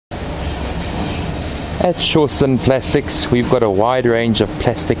At Shawson Plastics, we've got a wide range of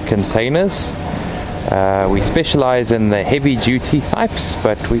plastic containers. We specialize in the heavy duty types,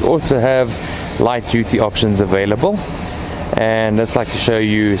 but we also have light duty options available. And I'd like to show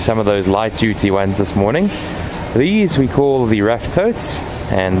you some of those light duty ones this morning. These we call the rough totes,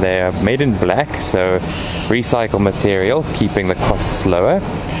 and they're made in black, so recycled material, keeping the costs lower.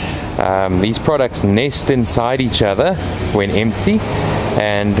 These products nest inside each other when empty,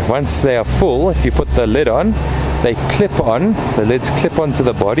 and once they are full, if you put the lid on, they clip on, the lids clip onto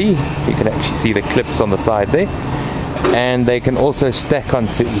the body. You can actually see the clips on the side there, and they can also stack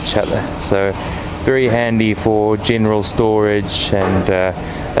onto each other, so very handy for general storage and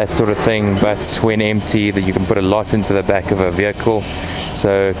that sort of thing. But when empty, that you can put a lot into the back of a vehicle,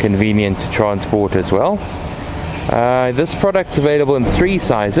 so convenient to transport as well. This product's available in 3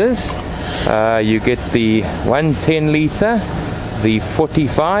 sizes. You get the 110 litre, the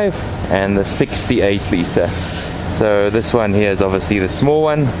 45 and the 68 litre. So this one here is obviously the small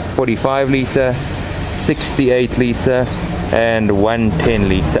one, 45 litre, 68 litre and 110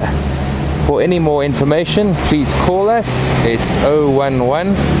 litre. For any more information, please call us. It's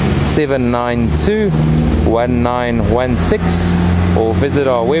 011 792 1916, or visit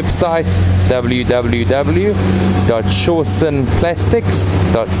our website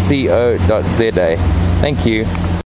www.shawsonplastics.co.za. Thank you.